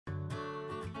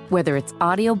Whether it's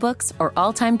audiobooks or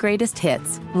all-time greatest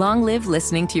hits, long live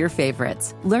listening to your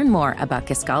favorites. Learn more about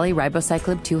Kisqali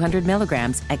Ribociclib 200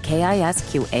 milligrams at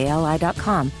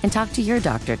KISQALI.com and talk to your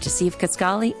doctor to see if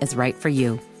Kisqali is right for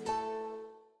you.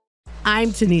 I'm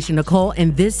Tanisha Nicole,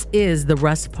 and this is the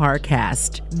Russ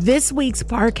Parcast. This week's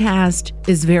Parcast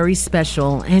is very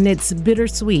special, and it's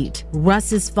bittersweet.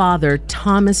 Russ's father,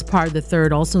 Thomas Parr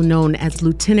III, also known as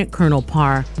Lieutenant Colonel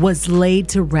Parr, was laid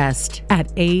to rest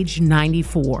at age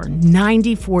 94.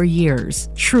 94 years,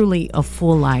 truly a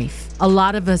full life. A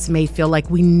lot of us may feel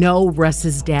like we know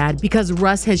Russ's dad because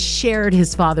Russ has shared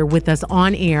his father with us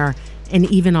on air and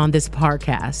even on this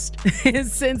podcast.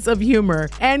 His sense of humor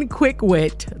and quick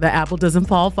wit, the apple doesn't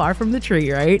fall far from the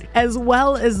tree, right? As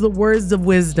well as the words of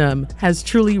wisdom has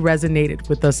truly resonated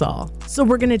with us all. So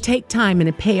we're gonna take time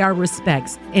and pay our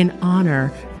respects and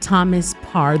honor Thomas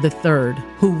Parr III,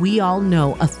 who we all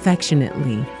know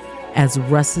affectionately as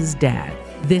Russ's dad.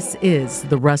 This is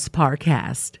the Russ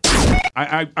Parcast.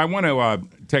 I want to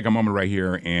take a moment right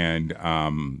here and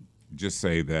just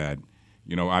say that,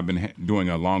 you know, I've been doing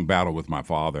a long battle with my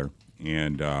father,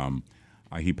 and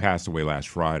he passed away last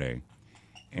Friday.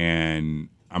 And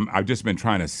I've just been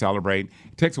trying to celebrate.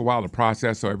 It takes a while to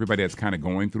process, so everybody that's kind of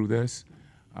going through this.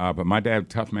 But my dad,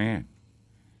 tough man,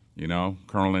 you know,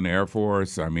 colonel in the Air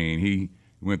Force. I mean, he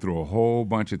went through a whole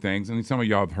bunch of things. And some of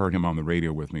y'all have heard him on the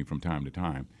radio with me from time to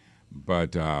time.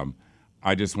 But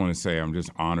I just want to say I'm just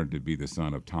honored to be the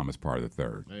son of Thomas Parr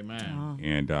III. Amen. Oh.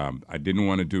 And I didn't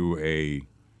want to do a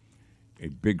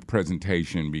big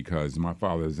presentation because my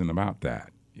father isn't about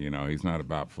that. You know, he's not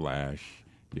about flash,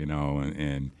 you know,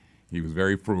 and he was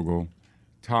very frugal,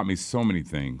 taught me so many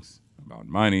things about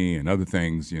money and other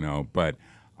things, you know, but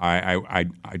I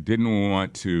didn't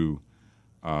want to,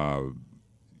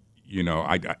 you know,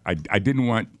 I didn't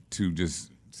want to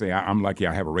just say, I'm lucky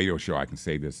I have a radio show. I can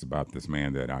say this about this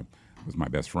man that was my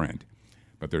best friend.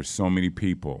 But there's so many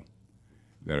people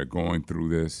that are going through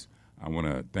this. I want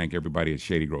to thank everybody at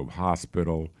Shady Grove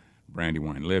Hospital,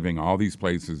 Brandywine Living, all these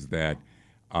places that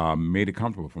made it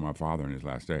comfortable for my father in his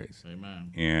last days.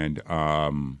 Amen. And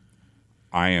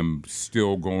I am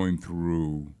still going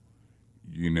through,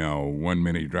 you know, 1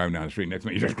 minute you're driving down the street, next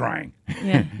minute you're just crying.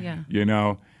 Yeah, yeah. You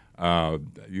know, I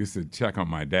used to check on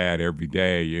my dad every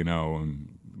day, you know, and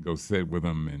go sit with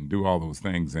him and do all those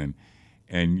things. And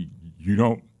you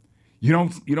don't.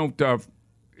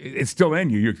 It's still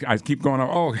in you. I keep going,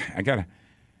 oh, I gotta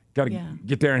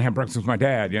get there and have breakfast with my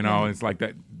dad. You know, It's like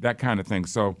that kind of thing.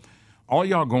 So, all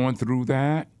y'all going through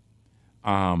that,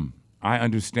 I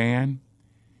understand.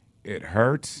 It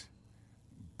hurts,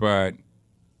 but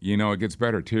you know it gets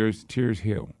better. Tears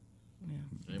heal.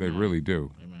 Yeah. They really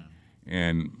do. Amen.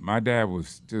 And my dad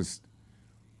was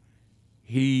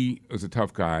he was a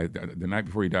tough guy. The night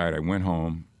before he died, I went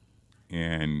home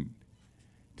and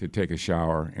to take a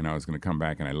shower, and I was going to come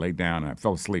back, and I laid down, and I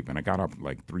fell asleep, and I got up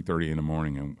like 3:30 in the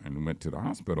morning and went to the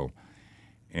hospital,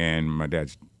 and my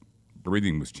dad's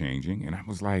breathing was changing, and I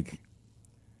was like,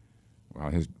 wow,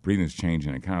 his breathing's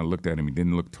changing. I kind of looked at him. He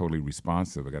didn't look totally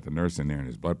responsive. I got the nurse in there, and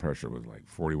his blood pressure was like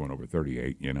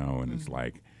 41/38, you know, and it's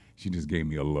like she just gave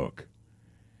me a look.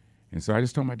 And so I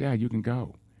just told my dad, you can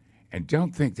go. And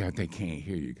don't think that they can't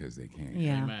hear you because they can't.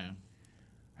 Yeah. Amen.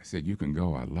 I said, you can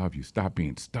go. I love you. Stop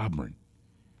being stubborn.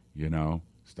 You know,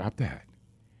 stop that.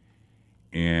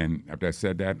 And after I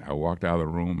said that, I walked out of the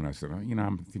room and I said, you know, I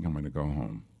think I'm going to go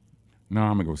home. No,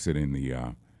 I'm going to go sit in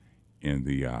the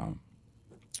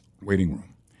waiting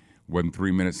room. Wasn't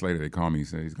 3 minutes later, they called me and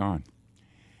said, he's gone.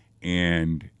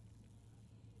 And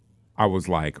I was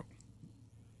like,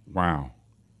 wow.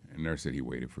 And the nurse said, he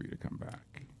waited for you to come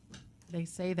back. They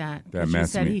say that. That you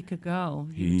messed said me. he could go.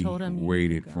 He told him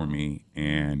waited for me,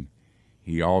 and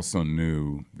he also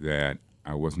knew that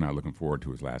I was not looking forward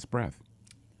to his last breath.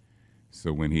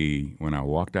 So when I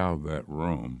walked out of that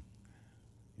room,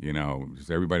 you know,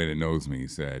 just everybody that knows me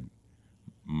said,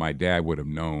 my dad would have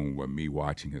known what me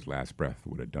watching his last breath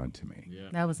would have done to me. Yeah.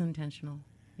 That was intentional.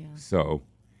 Yeah. So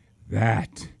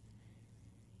that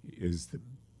is the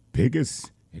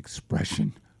biggest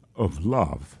expression of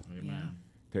love Amen.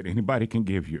 that anybody can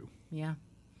give you. Yeah.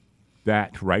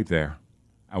 That right there.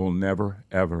 I will never,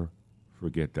 ever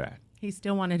forget that. He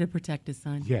still wanted to protect his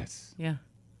son. Yes. Yeah.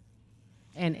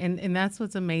 And that's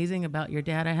what's amazing about your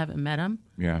dad. I haven't met him.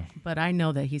 Yeah. But I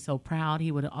know that he's so proud.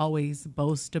 He would always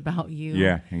boast about you.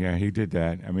 Yeah, he did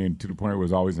that. I mean, to the point it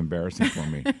was always embarrassing for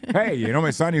me. Hey, you know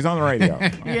my son, he's on the radio.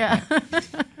 Yeah.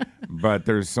 But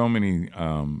there's so many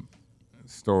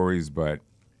stories, but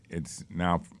it's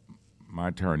now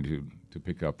my turn to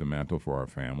pick up the mantle for our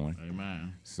family.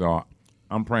 Amen. So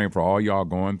I'm praying for all y'all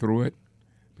going through it,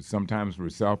 sometimes we're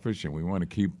selfish and we want to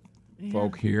keep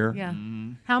folk here. Yeah.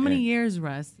 How many years,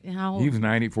 Russ? How old? He was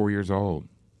 94 years old.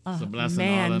 It's a blessing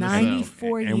Man, all in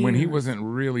 94 years. And when he wasn't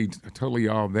really totally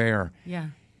all there, Yeah.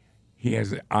 he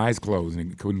has eyes closed and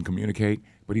he couldn't communicate,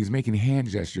 but he's making hand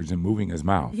gestures and moving his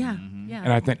mouth. Yeah. Yeah.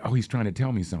 And I think, oh, he's trying to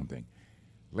tell me something.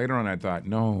 Later on, I thought,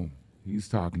 no, he's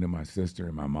talking to my sister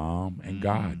and my mom and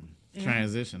God.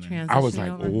 Transitioning. I was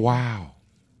like, over. wow.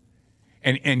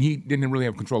 And he didn't really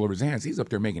have control over his hands. He's up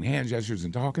there making hand gestures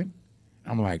and talking.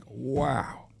 I'm like,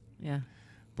 wow. Yeah.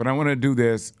 But I want to do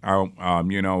this. I'm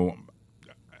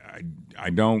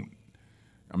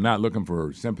not looking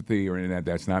for sympathy or any of that.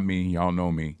 That's not me. Y'all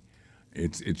know me.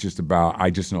 It's just about, I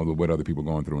just know what other people are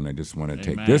going through, and I just want to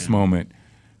take this moment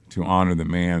to honor the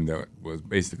man that was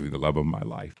basically the love of my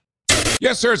life.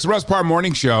 Yes, sir, it's the Russ Parr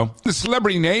Morning Show, the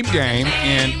celebrity name game,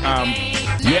 and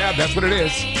yeah, that's what it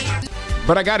is.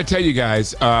 But I got to tell you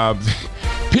guys,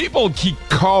 people keep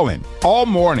calling all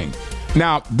morning.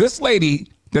 Now, this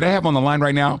lady that I have on the line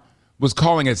right now was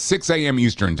calling at 6 a.m.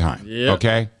 Eastern time,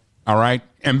 okay? All right?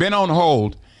 And been on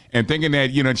hold and thinking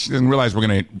that, she doesn't realize we're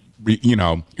going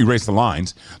to, erase the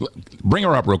lines. Bring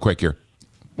her up real quick here.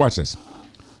 Watch this.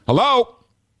 Hello?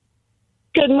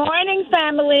 Good morning,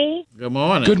 family. Good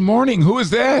morning. Good morning. Who is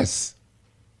this?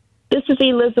 This is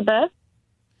Elizabeth.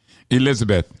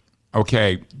 Elizabeth.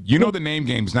 Okay. You know the name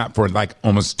game's not for like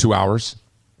almost 2 hours,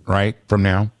 right, from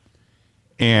now?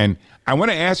 And I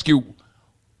want to ask you,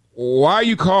 why are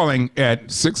you calling at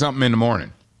 6-something in the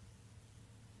morning?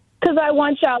 Because I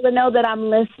want y'all to know that I'm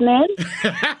listening.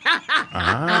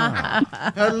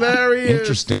 Hilarious.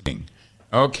 Interesting.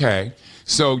 Okay.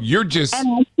 So you're just, And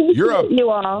I appreciate you're up. you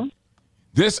all.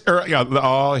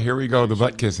 Oh, here we go, the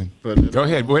butt kissing. Go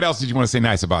ahead. What else did you want to say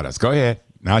nice about us? Go ahead.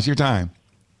 Now's your time.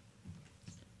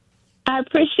 I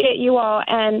appreciate you all.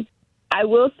 And I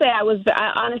will say I was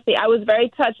very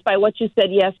touched by what you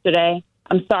said yesterday.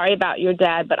 I'm sorry about your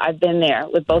dad, but I've been there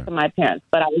with both of my parents.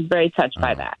 But I was very touched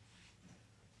by that.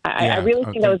 I really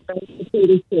think that was very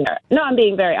sincere. No, I'm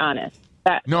being very honest.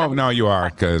 No, you are,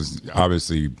 because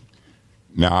obviously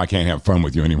now I can't have fun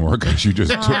with you anymore because you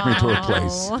just took me to a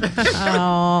place.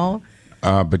 Oh.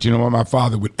 But you know what? My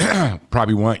father would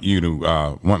probably want me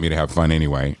to have fun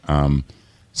anyway.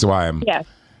 So I am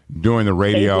doing the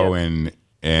radio, and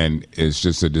it's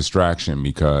just a distraction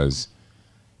because,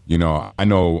 I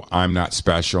know I'm not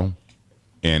special,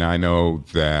 and I know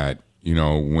that,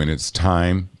 when it's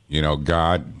time,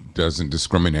 God doesn't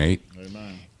discriminate.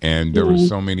 Amen. And there are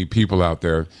so many people out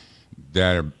there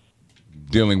that are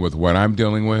dealing with what I'm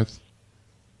dealing with.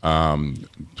 To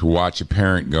watch a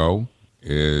parent go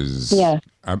is,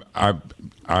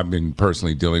 I've been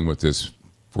personally dealing with this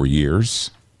for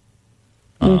years.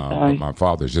 My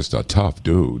father's just a tough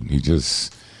dude. He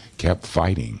just kept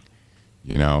fighting,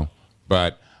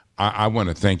 But I want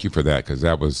to thank you for that, because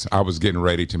I was getting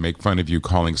ready to make fun of you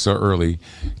calling so early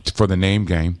for the name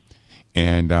game,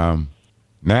 and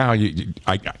now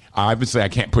I obviously I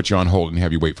can't put you on hold and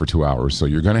have you wait for 2 hours, so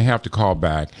you're going to have to call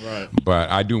back. Right. But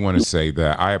I do want to say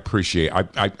that I appreciate.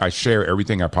 I share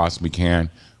everything I possibly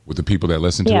can with the people that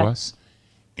listen to us,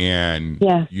 and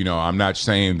I'm not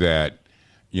saying that.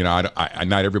 Not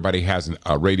everybody has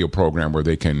a radio program where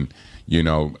they can,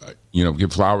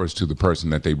 give flowers to the person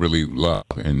that they really love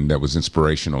and that was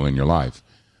inspirational in your life.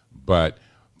 But,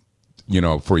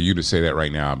 for you to say that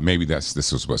right now, maybe this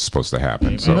is what's supposed to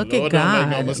happen. So Look at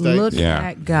God. Look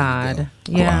at God.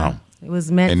 Yeah. Wow. It was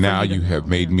meant. And for now you have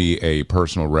made me a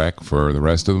personal wreck for the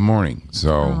rest of the morning.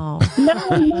 So No.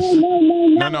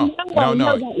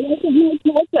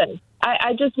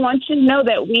 I just want you to know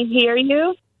that we hear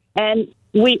you, and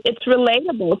it's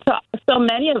relatable to so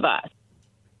many of us.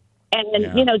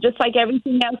 And, just like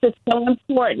everything else, it's so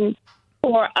important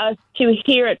for us to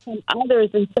hear it from others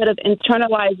instead of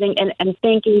internalizing and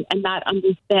thinking and not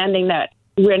understanding that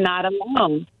we're not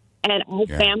alone. And our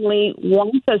family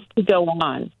wants us to go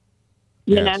on.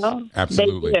 You know?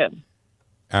 Absolutely. They do.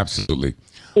 Absolutely.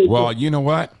 Well, you know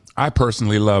what? I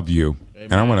personally love you.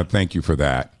 Amen. And I want to thank you for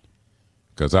that,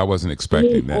 because I wasn't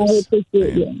expecting this.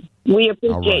 We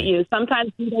appreciate you.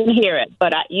 Sometimes you don't hear it,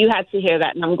 but you had to hear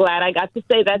that, and I'm glad I got to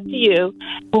say that to you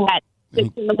at 6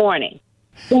 in the morning.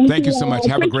 Thank you so much.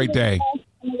 Have a great day.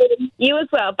 You as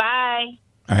well. Bye.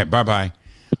 All right. Bye-bye.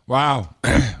 Wow.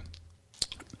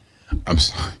 I'm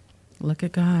sorry. Look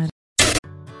at God.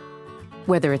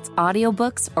 Whether it's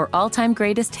audiobooks or all-time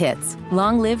greatest hits,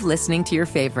 long live listening to your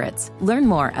favorites. Learn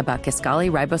more about Kisqali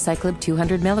Ribociclib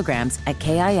 200 milligrams at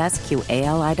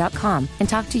KISQALI.com and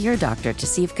talk to your doctor to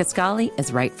see if Kisqali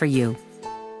is right for you.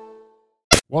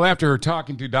 Well, after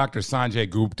talking to Dr. Sanjay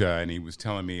Gupta, and he was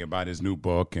telling me about his new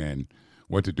book and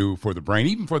what to do for the brain,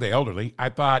 even for the elderly. I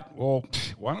thought, well,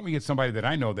 why don't we get somebody that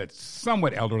I know that's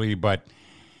somewhat elderly, but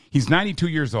he's 92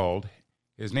 years old.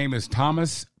 His name is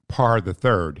Thomas Parr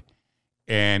III,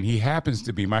 and he happens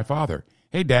to be my father.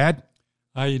 Hey, Dad.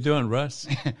 How you doing, Russ?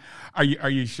 Are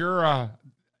you sure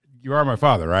you are my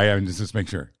father, right? I mean, just make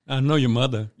sure. I know your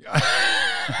mother.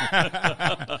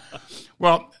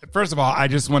 Well, first of all, I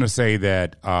just want to say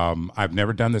that I've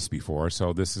never done this before,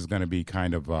 so this is going to be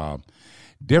kind of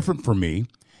different for me.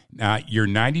 Now, you're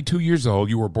 92 years old.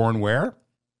 You were born where?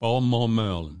 Baltimore,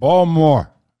 Maryland. Baltimore.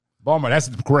 That's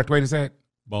the correct way to say it?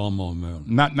 Baltimore, Maryland.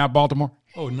 Not Baltimore?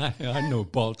 Oh, I know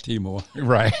Baltimore.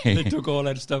 Right. They took all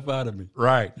that stuff out of me.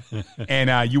 Right.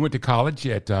 And you went to college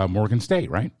at Morgan State,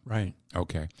 right? Right.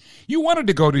 Okay. You wanted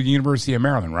to go to the University of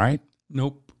Maryland, right?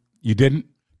 Nope. You didn't?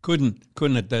 Couldn't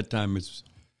at that time.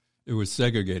 It was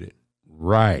segregated.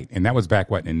 Right. And that was back,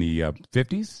 what, in the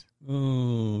 50s?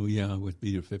 Oh, yeah, it would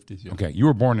be the 50s. Yeah. Okay. You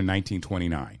were born in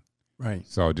 1929. Right.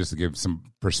 So just to give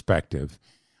some perspective.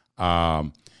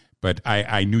 But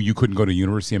I knew you couldn't go to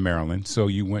University of Maryland, so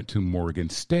you went to Morgan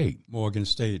State. Morgan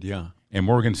State, yeah. And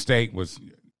Morgan State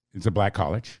it's a black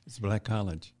college. It's a black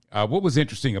college. What was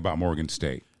interesting about Morgan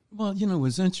State? Well, it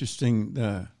was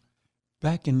interesting.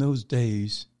 Back in those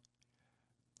days,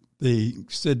 they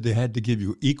said they had to give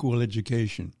you equal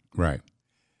education. Right.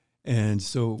 And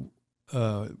so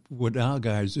what our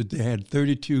guys did, they had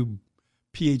 32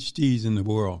 PhDs in the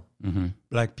world,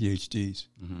 black PhDs.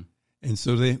 Mm-hmm. And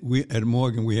so we at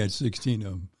Morgan, we had 16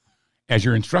 of them. As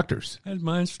your instructors? As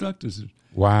my instructors.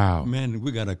 Wow. Man,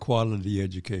 we got a quality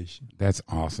education. That's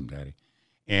awesome, Daddy.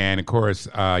 And, of course,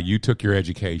 you took your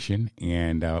education,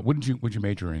 and what did you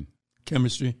major in?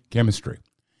 Chemistry. Chemistry.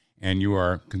 And you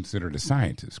are considered a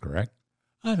scientist, correct?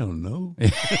 I don't know.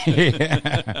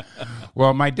 Yeah.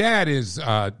 Well, my dad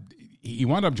he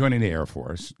wound up joining the Air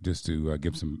Force, just to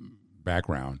give some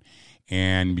background,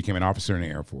 and became an officer in the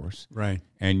Air Force. Right.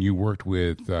 And you worked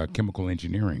with chemical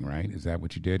engineering, right? Is that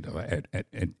what you did? At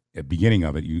the beginning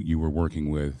of it, you were working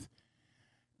with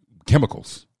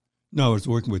chemicals. No, I was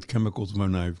working with chemicals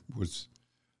when I was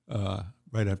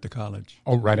right after college.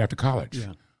 Oh, right after college.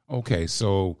 Yeah. Okay,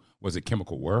 so was it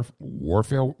chemical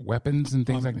warfare weapons and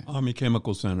things like that? Army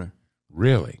Chemical Center.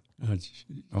 Really?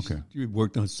 Okay. You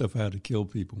worked on stuff how to kill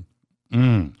people.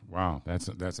 Wow,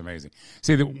 that's amazing.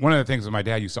 See, one of the things that my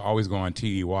dad used to always go on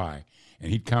TDY,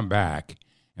 and he'd come back,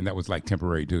 and that was like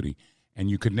temporary duty, and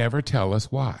you could never tell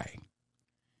us why.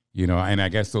 And I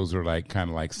guess those are kind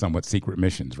of somewhat secret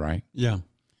missions, right? Yeah.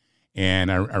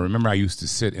 And I remember I used to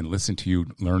sit and listen to you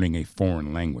learning a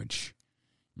foreign language.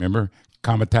 Remember?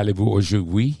 Comment allez-vous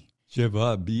aujourd'hui? Je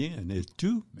vais bien, et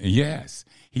tu? Yes.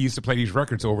 He used to play these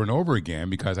records over and over again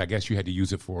because I guess you had to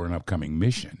use it for an upcoming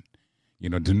mission,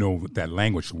 to know that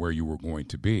language where you were going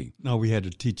to be. No, we had to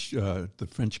teach the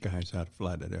French guys how to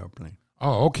fly that airplane.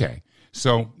 Oh, okay.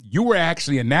 So you were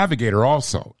actually a navigator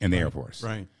also in the Air Force.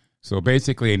 Right. So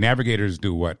basically, navigators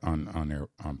do what on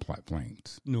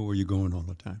planes? Know where you're going all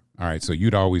the time. All right. So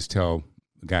you'd always tell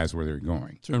the guys where they're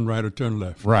going. Turn right or turn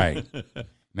left. Right.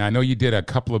 Now I know you did a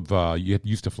couple of. You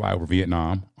used to fly over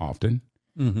Vietnam often.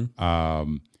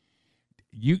 Mm-hmm.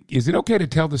 Is it okay to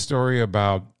tell the story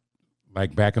about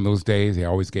back in those days? They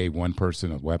always gave one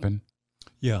person a weapon.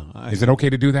 Yeah. Is it okay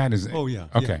to do that? Oh yeah.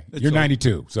 Okay. Yeah, You're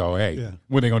 92, so hey,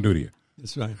 what are they gonna do to you?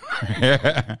 That's right.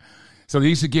 So they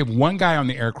used to give one guy on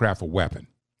the aircraft a weapon,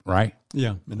 right?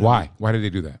 Yeah. Why? Why did they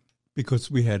do that?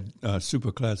 Because we had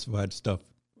super classified stuff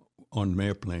on the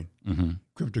airplane. Mm-hmm.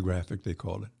 Cryptographic, they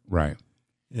call it. Right.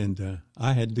 And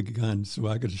I had the gun, so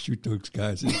I got to shoot those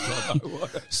guys.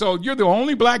 So you're the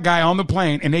only black guy on the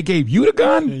plane, and they gave you the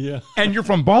gun? Yeah. And you're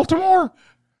from Baltimore?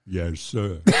 Yes,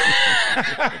 sir.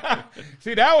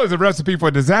 See, that was a recipe for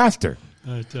disaster.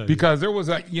 I tell you. Because there was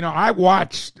I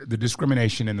watched the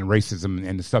discrimination and the racism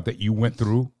and the stuff that you went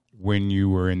through when you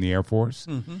were in the Air Force.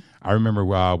 Mm-hmm. I remember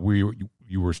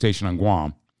you were stationed on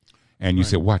Guam, and you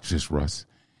said, "Watch this, Russ."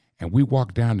 And we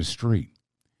walked down the street,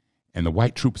 and the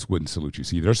white troops wouldn't salute you.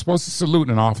 See, they're supposed to salute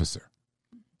an officer.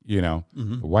 The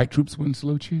white troops wouldn't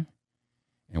salute you.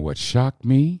 And what shocked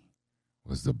me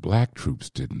was the black troops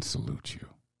didn't salute you.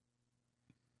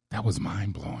 That was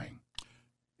mind-blowing.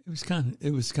 It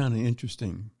was kind of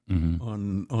interesting.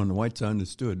 Mm-hmm. On the whites, I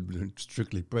understood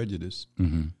strictly prejudice,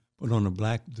 but on the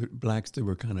blacks, they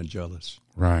were kind of jealous.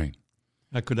 Right.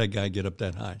 How could that guy get up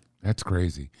that high? That's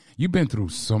crazy. You've been through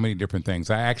so many different things.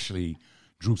 I actually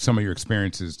drew some of your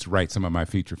experiences to write some of my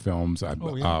feature films.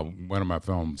 One of my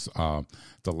films,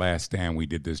 The Last Stand, we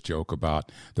did this joke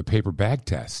about the paper bag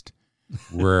test,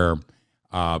 where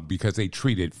because they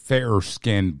treated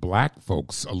fairer-skinned black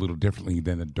folks a little differently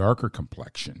than the darker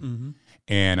complexion. Mm-hmm.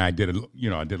 And I did a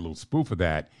little spoof of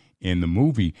that in the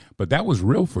movie, but that was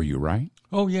real for you, right?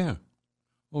 Oh, yeah.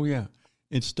 Oh, yeah.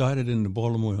 It started in the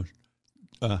Baltimore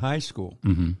high school.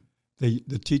 Mm-hmm.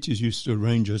 The teachers used to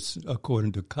arrange us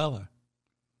according to color.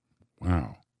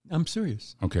 Wow. I'm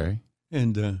serious. Okay.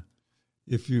 And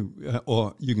if you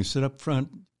or you can sit up front.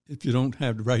 If you don't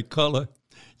have the right color,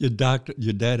 your dad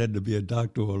had to be a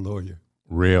doctor or a lawyer.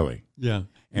 Really? Yeah.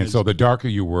 And so the darker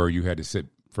you were, you had to sit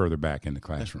further back in the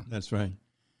classroom. That's right.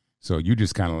 So you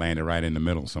just kind of landed right in the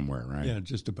middle somewhere, right? Yeah,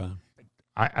 just about.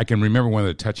 I can remember one of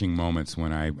the touching moments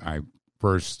when I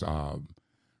first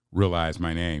realized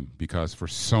my name, because for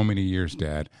so many years,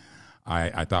 Dad,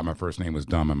 I thought my first name was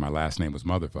dumb and my last name was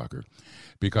motherfucker,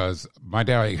 because my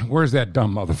dad, where's that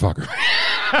dumb motherfucker?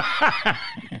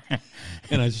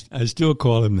 And I still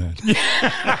call him that.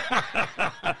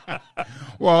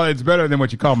 Well, it's better than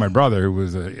what you called my brother, who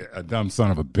was a dumb son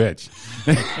of a bitch.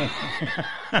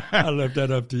 I left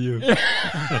that up to you.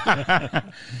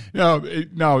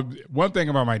 No, one thing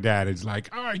about my dad is like,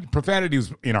 profanity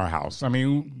was in our house. I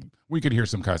mean, we could hear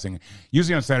some cussing.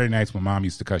 Usually on Saturday nights, my mom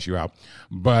used to cuss you out.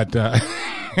 But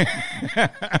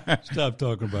stop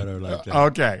talking about her like that.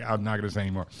 Okay, I'm not going to say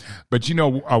anymore. But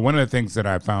one of the things that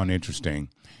I found interesting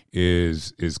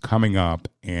is coming up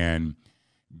and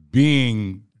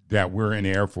being that we're in the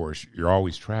Air Force. You're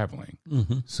always traveling,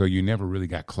 so you never really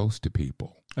got close to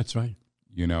people. That's right.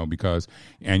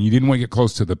 And you didn't want to get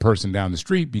close to the person down the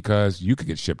street because you could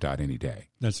get shipped out any day.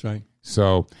 That's right.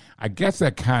 So I guess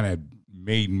that kind of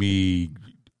made me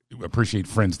appreciate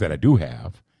friends that I do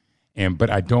have, but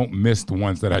I don't miss the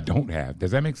ones that I don't have.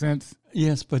 Does that make sense?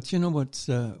 Yes, but you know what's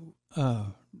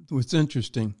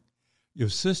interesting? Your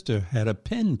sister had a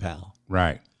pen pal.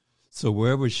 Right. So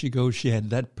wherever she goes, she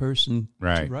had that person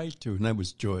to write to, and that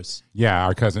was Joyce. Yeah,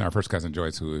 our first cousin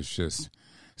Joyce, who is just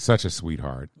such a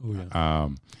sweetheart. Oh, yeah.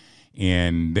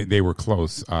 And they were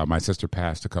close. My sister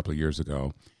passed a couple of years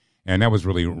ago, and that was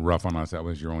really rough on us. That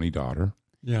was your only daughter.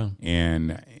 Yeah.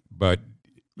 And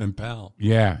pal.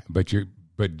 Yeah,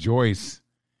 but Joyce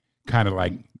kind of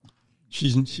like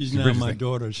she's now my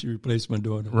daughter. She replaced my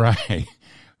daughter. Right.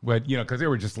 But because they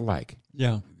were just alike.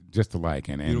 Yeah. Just alike,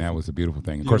 and that was a beautiful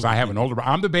thing. Of course, I have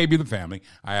I'm the baby of the family.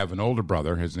 I have an older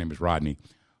brother. His name is Rodney,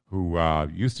 who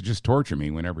used to just torture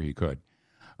me whenever he could.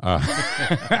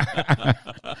 I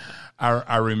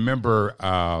remember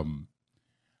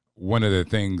one of the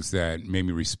things that made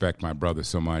me respect my brother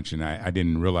so much, and I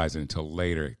didn't realize it until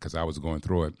later because I was going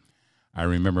through it. I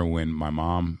remember when my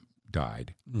mom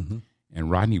died,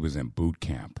 and Rodney was in boot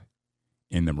camp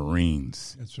in the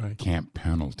Marines. That's right. Camp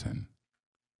Pendleton.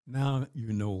 Now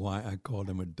you know why I called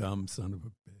him a dumb son of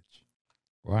a bitch.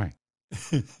 Why?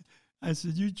 I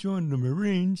said, you joined the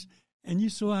Marines, and you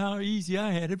saw how easy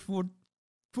I had it for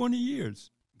 20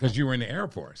 years. Because you were in the Air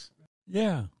Force.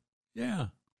 Yeah, yeah.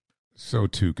 So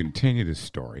to continue this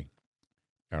story,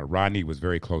 Rodney was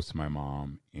very close to my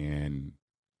mom, and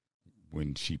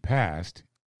when she passed,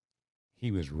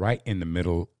 he was right in the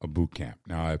middle of boot camp.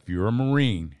 Now, if you're a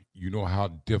Marine, you know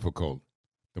how difficult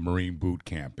the Marine boot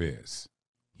camp is.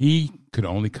 He could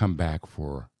only come back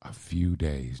for a few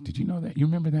days. Did you know that? You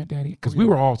remember that, Daddy? Because we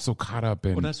were all so caught up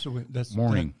in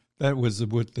mourning. That was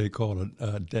what they call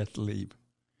a death leave.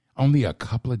 Only a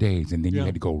couple of days, and then you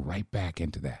had to go right back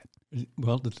into that.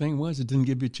 Well, the thing was, it didn't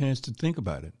give you a chance to think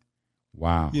about it.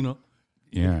 Wow.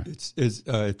 Yeah. It's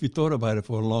if you thought about it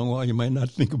for a long while, you might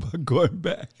not think about going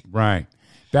back. Right.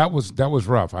 That was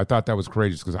rough. I thought that was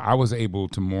courageous because I was able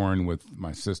to mourn with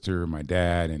my sister, my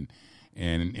dad, and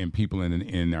people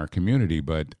in our community,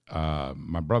 but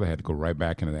my brother had to go right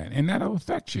back into that, and that'll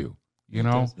affect you.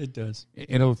 It does.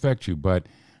 It'll affect you, but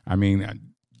I mean,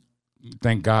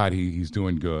 thank God he's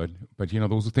doing good. But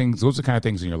those are the kind of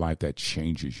things in your life that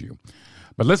changes you.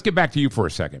 But let's get back to you for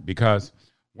a second, because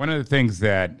one of the things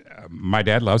that my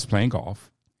dad loves playing golf,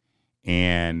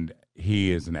 and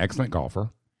he is an excellent golfer.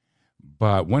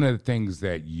 But one of the things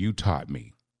that you taught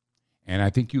me, and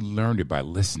I think you learned it by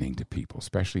listening to people,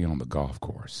 especially on the golf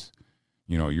course.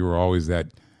 You were always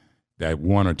that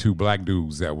one or two black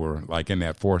dudes that were like in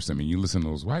that foursome, and you listen to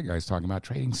those white guys talking about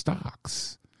trading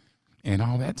stocks and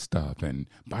all that stuff and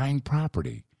buying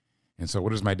property. And so what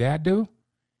does my dad do?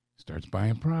 He starts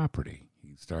buying property.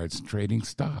 He starts trading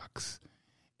stocks.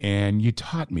 And you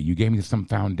taught me, you gave me some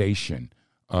foundation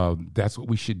of that's what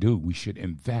we should do. We should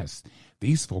invest.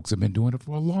 These folks have been doing it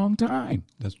for a long time.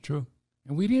 That's true.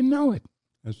 And we didn't know it.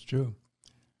 That's true.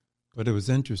 But it was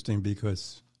interesting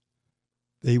because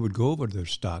they would go over their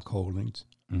stock holdings,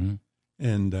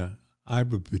 and I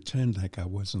would pretend like I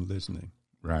wasn't listening.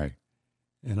 Right.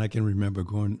 And I can remember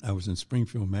I was in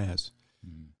Springfield, Mass.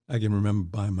 I can remember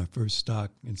buying my first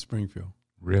stock in Springfield.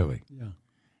 Really? Yeah.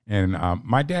 And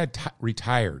my dad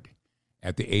retired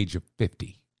at the age of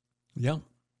 50. Yeah.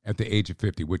 At the age of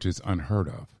 50, which is unheard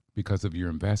of because of your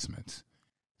investments.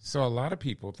 So a lot of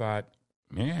people thought,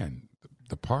 man,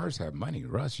 the Parrs have money.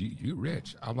 Russ, you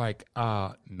rich. I'm like,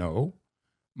 no,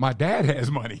 my dad has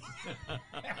money.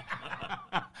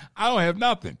 I don't have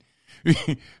nothing.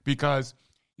 Because,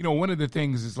 one of the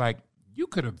things is like, you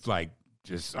could have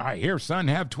just, all right, here, son,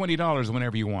 have $20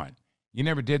 whenever you want. You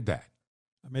never did that.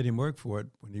 I made him work for it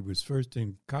when he was first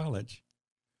in college.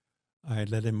 I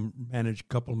let him manage a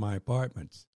couple of my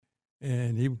apartments.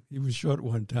 And he was short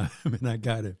one time, and I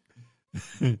got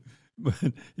him.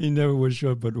 But he never was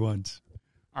short but once.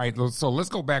 All right, so let's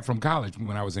go back from college,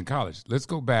 when I was in college. Let's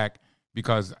go back,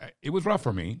 because it was rough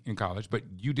for me in college, but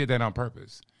you did that on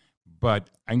purpose. But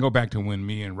I can go back to when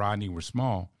me and Rodney were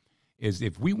small, is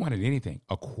if we wanted anything,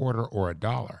 a quarter or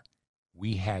 $1,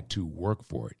 we had to work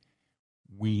for it.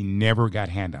 We never got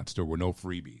handouts. There were no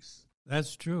freebies.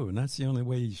 That's true, and that's the only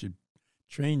way you should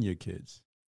train your kids.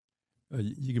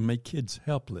 You can make kids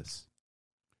helpless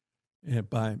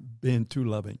by being too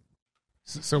loving.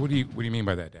 So what do you mean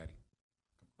by that, Daddy?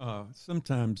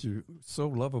 Sometimes you're so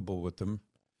lovable with them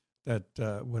that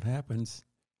what happens,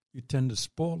 you tend to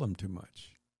spoil them too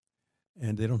much,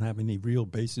 and they don't have any real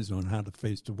basis on how to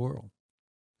face the world.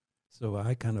 So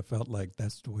I kind of felt like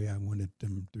that's the way I wanted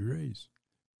them to raise,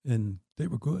 and they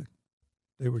were good.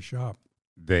 They were sharp.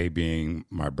 They being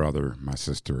my brother, my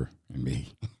sister, and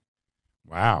me.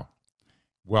 Wow.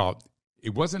 Well,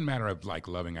 it wasn't a matter of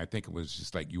loving. I think it was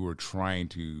just you were trying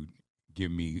to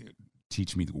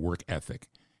teach me the work ethic.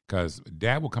 Because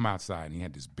Dad would come outside and he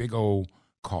had this big old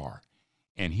car,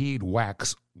 and he'd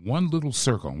wax one little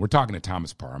circle. And we're talking to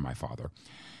Thomas Parr, my father.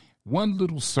 One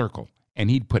little circle, and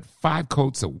he'd put 5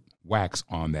 coats of wax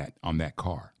on that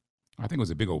car. I think it was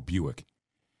a big old Buick.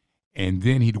 And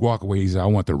then he'd walk away. He said, I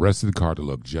want the rest of the car to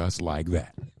look just like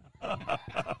that.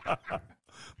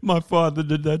 My father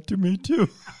did that to me, too.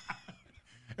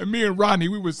 And me and Rodney,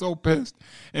 we were so pissed.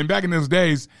 And back in those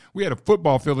days, we had a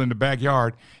football field in the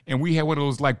backyard, and we had one of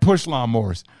those push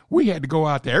lawnmowers. We had to go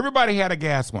out there. Everybody had a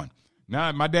gas one.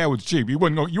 Now, my dad was cheap. You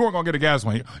weren't going to get a gas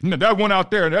one. No, that one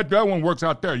out there, that one works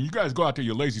out there. You guys go out there,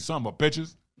 you lazy son of a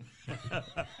bitches.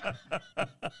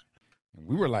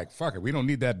 We were like, fuck it. We don't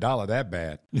need that dollar that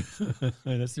bad.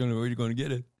 That's the only way you're going to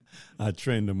get it. I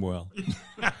trained them well.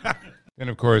 Then,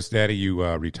 of course, Daddy, you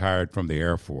retired from the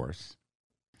Air Force.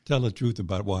 Tell the truth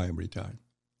about why I'm retired.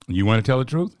 You want to tell the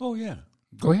truth? Oh, yeah.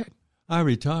 Go ahead. I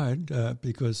retired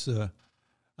because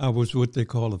I was what they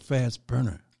call a fast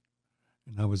burner.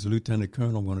 And I was a lieutenant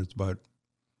colonel when I was about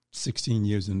 16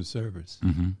 years in the service.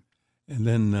 Mm-hmm. And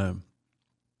then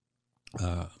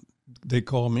they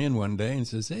called me in one day and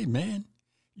says, hey, man,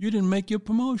 you didn't make your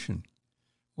promotion.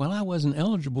 Well, I wasn't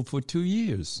eligible for 2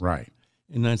 years. Right.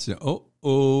 And I said,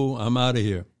 oh, I'm out of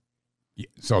here.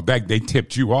 So they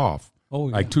tipped you off. Oh,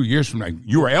 yeah. 2 years from now,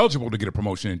 you were eligible to get a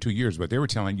promotion in 2 years, but they were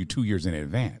telling you 2 years in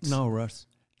advance. No, Russ.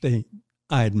 I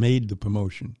had made the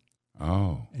promotion.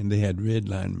 Oh. And they had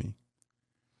redlined me.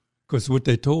 Because what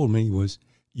they told me was,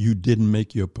 you didn't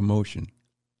make your promotion.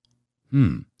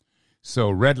 So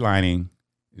redlining,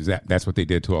 that's what they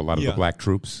did to a lot of the black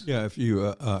troops? Yeah, if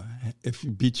you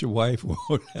beat your wife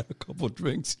or had a couple of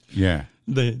drinks,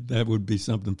 that would be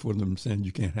something for them saying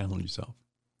you can't handle yourself.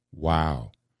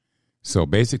 Wow. So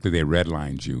basically they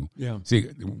redlined you. Yeah. See,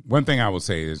 one thing I will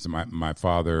say is my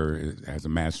father has a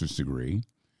master's degree.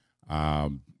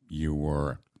 You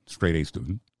were a straight A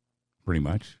student, pretty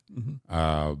much.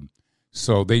 Mm-hmm.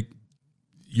 So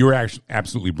you were actually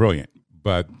absolutely brilliant,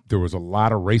 but there was a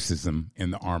lot of racism in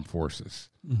the armed forces.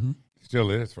 Mm-hmm. Still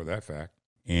is, for that fact.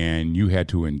 And you had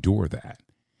to endure that.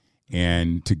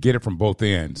 And to get it from both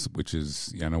ends, which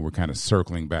is, I know we're kind of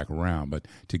circling back around, but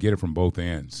to get it from both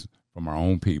ends, from our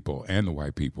own people and the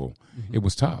white people, it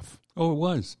was tough. Oh, it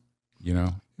was. It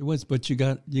was, but you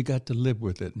got to live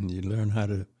with it, and you learn how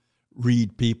to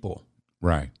read people.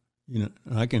 Right.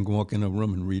 I can walk in a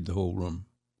room and read the whole room.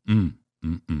 You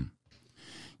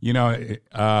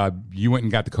went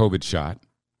and got the COVID shot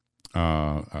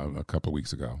a couple of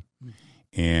weeks ago,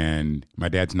 and my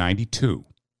dad's 92,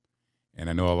 and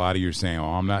I know a lot of you are saying,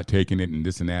 "Oh, I'm not taking it," and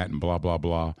this and that, and blah blah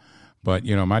blah. But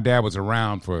my dad was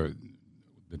around for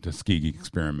the Tuskegee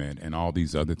experiment and all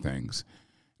these other things.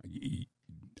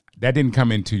 That didn't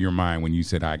come into your mind when you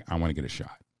said, I want to get a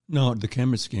shot. No, the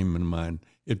chemist came in mind.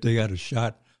 If they got a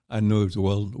shot, I knew it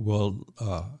was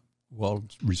well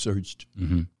researched.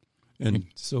 Mm-hmm. And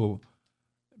so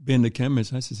being the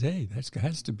chemist, I says, hey, that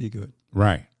has to be good.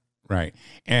 Right.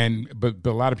 But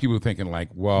a lot of people are thinking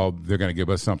they're going to give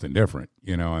us something different,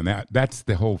 and that's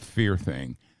the whole fear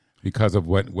thing. because of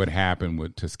what happened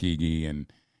with Tuskegee and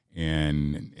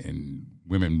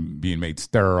women being made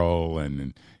sterile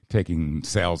and taking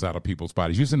cells out of people's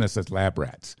bodies, using us as lab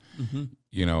rats.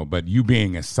 But you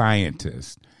being a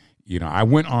scientist, I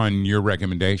went on your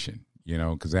recommendation,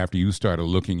 because after you started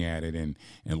looking at it and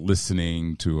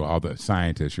listening to all the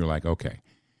scientists, you're like, okay,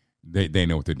 they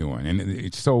know what they're doing. And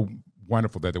it's so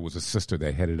wonderful that there was a sister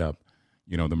that headed up,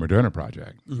 the Moderna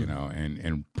Project,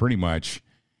 and pretty much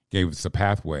gave us a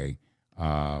pathway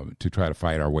to try to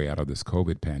fight our way out of this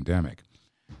COVID pandemic.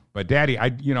 But Daddy,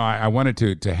 I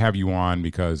wanted to have you on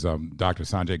because Dr.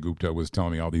 Sanjay Gupta was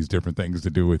telling me all these different things to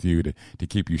do with you to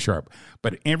keep you sharp.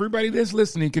 But everybody that's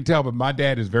listening can tell, but my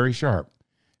dad is very sharp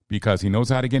because he knows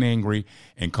how to get angry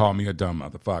and call me a dumb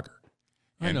motherfucker.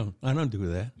 I don't do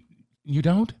that. You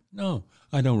don't? No,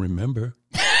 I don't remember.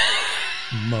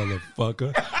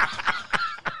 Motherfucker.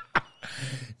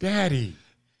 Daddy,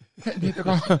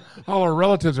 all our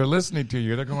relatives are listening to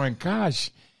you. They're going,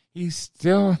 gosh, he's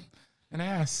still an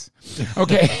ass.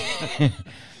 Okay.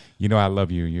 I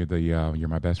love you. You're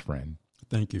my best friend.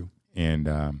 Thank you. And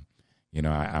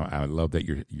I love that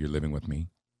you're living with me,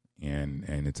 and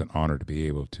it's an honor to be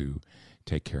able to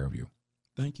take care of you.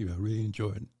 Thank you. I really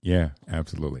enjoyed it. Yeah,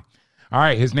 absolutely. All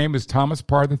right. His name is Thomas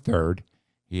Parr III.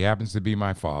 He happens to be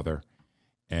my father.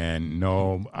 And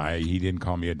no, he didn't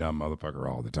call me a dumb motherfucker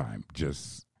all the time,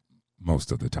 just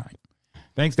most of the time.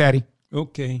 Thanks, Daddy.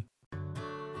 Okay.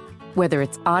 Whether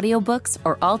it's audiobooks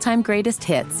or all-time greatest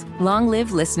hits, long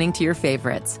live listening to your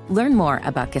favorites. Learn more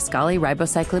about Kisqali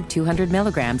Ribociclib 200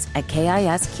 milligrams at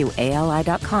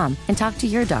KISQALI.com and talk to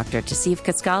your doctor to see if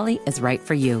Kisqali is right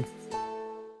for you.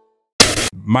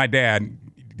 My dad,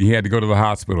 he had to go to the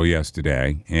hospital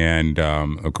yesterday, and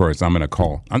of course, I'm going to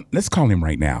call. Let's call him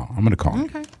right now. I'm going to call him.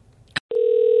 Okay.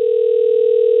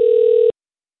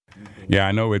 Yeah,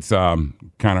 I know it's kind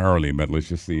of early, but let's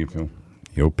just see if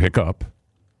he'll pick up.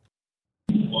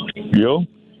 Yo.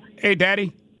 Hey,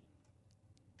 Daddy.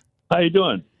 How you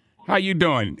doing? How you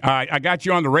doing? I got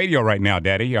you on the radio right now,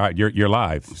 Daddy. You're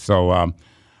live, so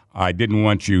I didn't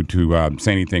want you to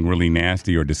say anything really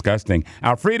nasty or disgusting.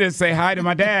 Alfreda, say hi to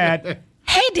my dad.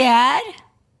 Hey, Dad.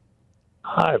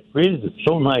 Hi, Frida. It's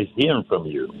so nice hearing from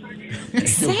you.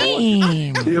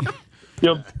 Same.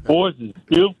 Your voice is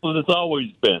beautiful as it's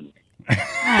always been.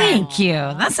 Thank you.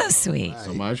 That's so sweet.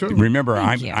 Remember,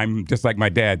 you. I'm just like my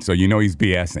dad, so you know he's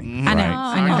BSing. I know.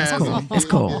 Right? I know. It's cool. It's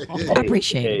cool. I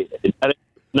appreciate it. Hey,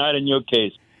 not in your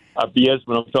case. I BS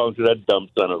when I'm talking to that dumb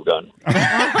son of a gun.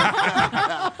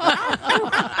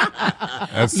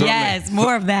 Yes,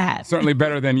 more of that. Certainly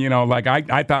better than, like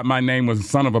I thought my name was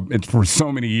son of a, it's for so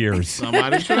many years.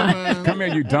 Somebody should have. Come here,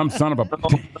 you dumb son of a.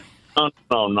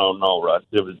 No, Russ.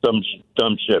 It was dumb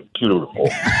shit. Beautiful.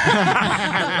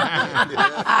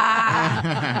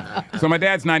 So my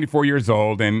dad's 94 years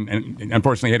old, and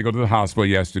unfortunately he had to go to the hospital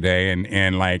yesterday,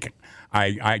 and like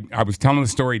I was telling the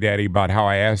story, Daddy, about how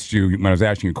I asked you when I was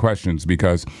asking you questions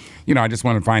because, I just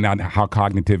wanted to find out how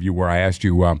cognitive you were. I asked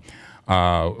you,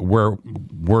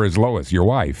 where is Lois, your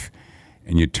wife?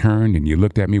 And you turned and you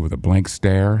looked at me with a blank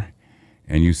stare,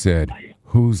 and you said,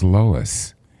 who's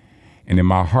Lois? And then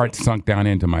my heart sunk down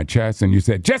into my chest, and you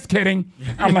said, just kidding.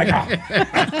 I'm like, oh.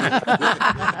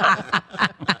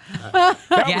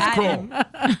 That was cruel.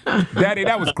 Daddy,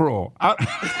 that was cruel.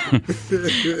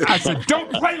 I said, don't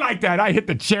play like that. I hit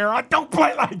the chair. Don't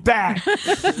play like that.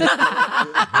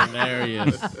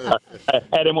 Hilarious. I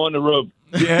had him on the rope.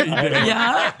 Yeah, you did.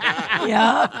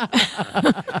 Yeah.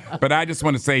 But I just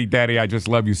want to say, Daddy, I just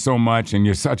love you so much, and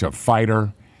you're such a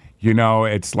fighter.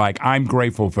 It's like I'm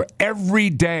grateful for every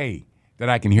day that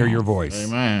I can hear your voice.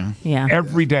 Amen. Yeah.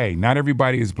 Every day. Not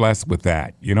everybody is blessed with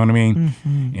that. You know what I mean?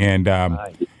 Mm-hmm. And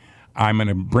I'm going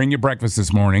to bring you breakfast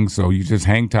this morning, so you just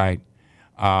hang tight.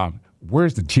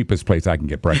 Where's the cheapest place I can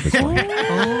get breakfast for you?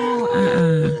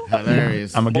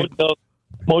 Hilarious. I'm going to get...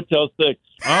 Motel 6.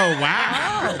 Oh,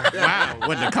 wow. Wow.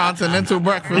 With the continental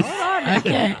breakfast.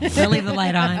 Okay. We'll leave the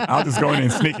light on. I'll just go in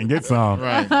and sneak and get some.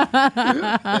 Right.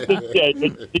 Just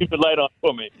keep the light on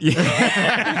for me.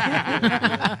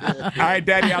 All right,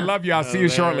 Daddy, I love you. I'll see you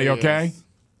shortly, okay?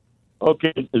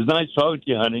 Okay. It's nice talking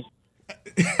to you, honey.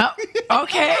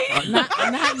 Okay.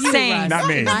 Not you, Same. Russ. Not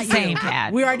me. Same,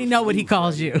 Dad. We already know what he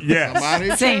calls you. Yes.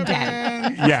 Somebody Same, should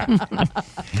Dad. have. Yeah.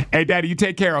 Hey, Daddy, you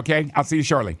take care, okay? I'll see you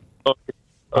shortly.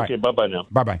 Okay, bye-bye now.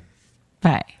 Bye-bye.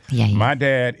 Bye. Yeah. My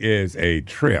dad is a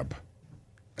trip,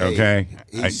 okay?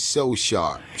 He's so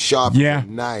sharp. Sharp Yeah. as a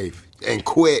knife and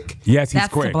quick. Yes, he's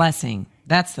That's quick. the blessing.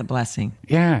 That's the blessing.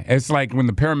 Yeah, it's like when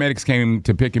the paramedics came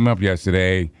to pick him up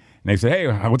yesterday, And they say, hey,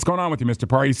 what's going on with you, Mr.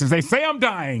 Parr? He says, they say I'm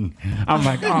dying. I'm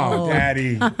like, oh,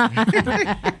 Daddy.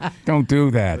 Don't do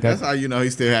that. That's how you know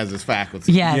he still has his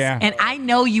faculty. Yes. Yeah. And I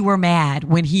know you were mad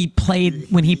when he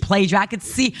played you. I could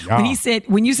see when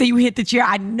you said you hit the chair,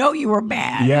 I know you were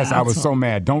mad. Yes, I was so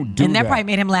mad. Don't do that. And that probably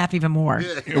made him laugh even more.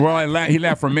 Well, he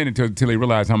laughed for a minute until he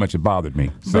realized how much it bothered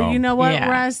me. So, But you know what, Yeah.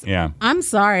 Russ? Yeah. I'm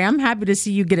sorry. I'm happy to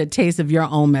see you get a taste of your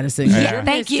own medicine. Yeah. You're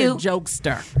Thank Mr. you.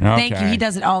 Jokester. Thank Okay. you. He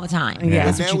does it all the time. Yeah.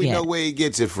 That's Now what you we get. know where he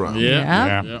gets it from.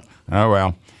 Yeah. Oh,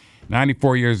 well.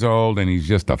 94 years old, and he's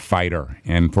just a fighter.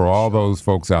 And for all those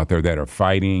folks out there that are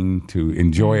fighting to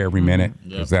enjoy every minute,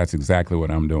 because that's exactly what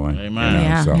I'm doing. Amen.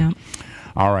 Yeah. So, Yeah.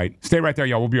 all right. Stay right there,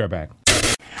 y'all. We'll be right back.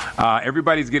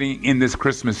 Everybody's getting in this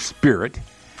Christmas spirit.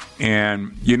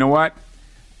 And you know what?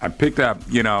 I picked up,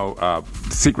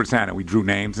 Secret Santa. We drew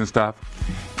names and stuff.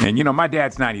 And, my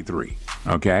dad's 93,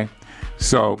 okay?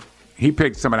 So he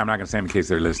picked somebody, I'm not going to say him in case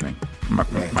they're listening.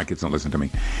 My kids don't listen to me.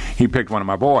 He picked one of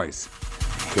my boys.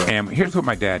 Okay. And here's what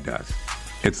my dad does.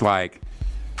 It's like,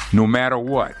 no matter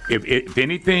what, if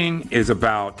anything is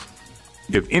about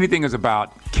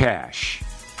cash,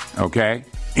 okay?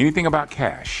 Anything about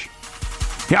cash.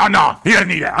 Yeah, no, he doesn't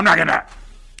need that. I'm not going to.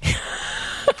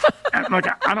 I'm like,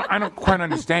 I don't quite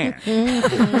understand.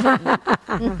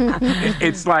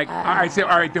 It's like, I say,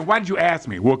 all right, then why did you ask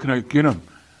me? Well, can I get him?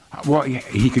 Well, yeah,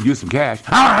 he could use some cash.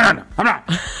 I'm not.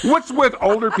 What's with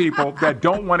older people that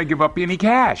don't want to give up any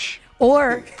cash?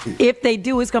 Or if they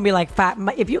do, it's going to be like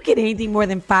if you get anything more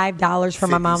than $5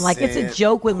 from my mom, like it's a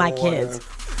joke with my kids.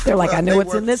 They're like, I know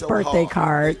what's in this birthday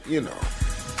card.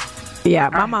 Yeah,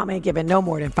 my mom ain't giving no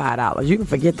more than $5. You can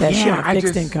forget that shit on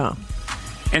fixed income.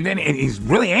 And then he's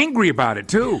really angry about it,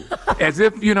 too. As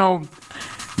if, your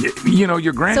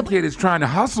grandkid is trying to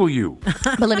hustle you.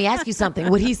 But let me ask you something.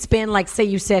 Would he spend, like, say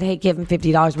you said, hey, give him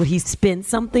 $50. Would he spend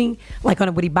something? Like,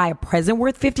 would he buy a present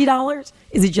worth $50?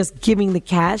 Is it just giving the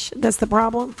cash that's the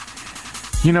problem?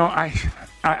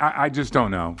 I just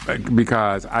don't know.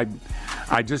 Because I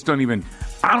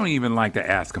don't even like to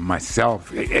ask him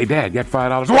myself, hey, Dad, you got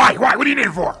 $5? Why? What do you need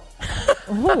it for?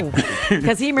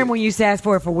 Because he remember when you used to ask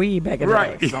for it for weed back in the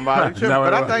day. Somebody should.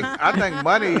 But I think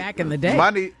money Back in the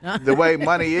day. The way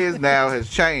money is now has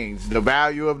changed. The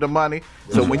value of the money.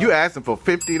 So when you ask him for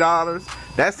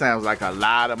 $50, that sounds like a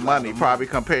lot of money, probably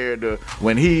compared to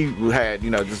when he had,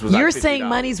 this was. You're like $50. saying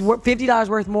money's $50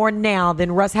 worth more now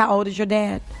than Russ. How old is your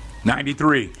dad?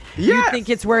 93. You think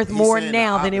it's worth more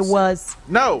now than it was?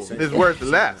 No, it's worth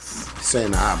less.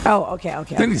 Saying the opposite. Oh,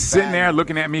 okay. Then he's sitting there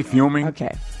looking at me fuming.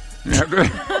 Okay. He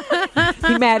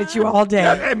mad at you all day.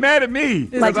 Yeah, mad at me.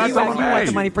 Like you want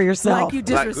the money for yourself. Like you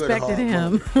disrespected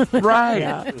him. Right.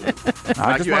 Yeah.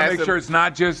 I just want to make sure it's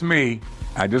not just me.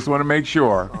 I just want to make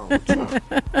sure.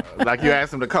 Like you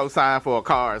asked him to co-sign for a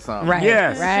car or something. Right.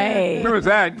 Yes. Right. Remember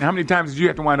that? How many times did you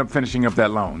have to wind up finishing up that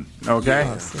loan? Okay.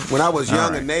 When I was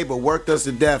young, a neighbor worked us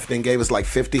to death and gave us like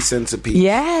 50 cents a piece.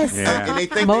 Yes. Yeah. And they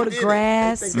think Mow they the did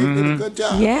grass. It. They think they did a good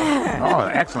job. Yeah. Oh,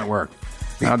 excellent work.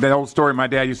 That old story, my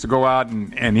dad used to go out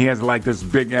and he has like this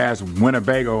big ass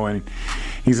Winnebago and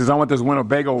he says, I want this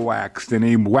Winnebago waxed. And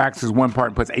he waxes one part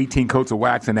and puts 18 coats of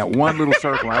wax in that one little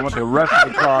circle. I want the rest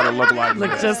of the car to look like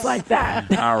this. Just like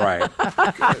that. All right.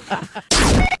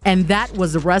 And that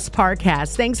was the Russ Parr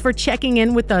cast. Thanks for checking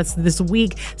in with us this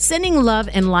week, sending love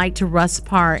and light to Russ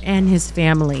Parr and his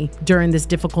family during this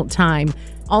difficult time.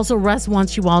 Also, Russ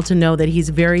wants you all to know that he's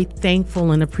very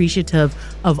thankful and appreciative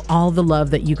of all the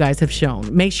love that you guys have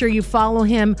shown. Make sure you follow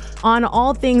him on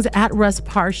all things at Russ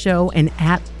Parr Show and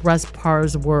at Russ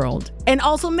Parr's World. And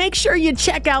also make sure you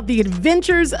check out The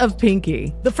Adventures of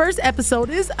Pinky. The first episode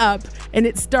is up and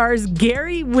it stars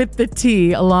Gary with the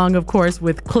T, along, of course,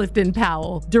 with Clifton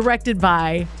Powell, directed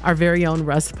by our very own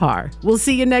Russ Parr. We'll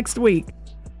see you next week.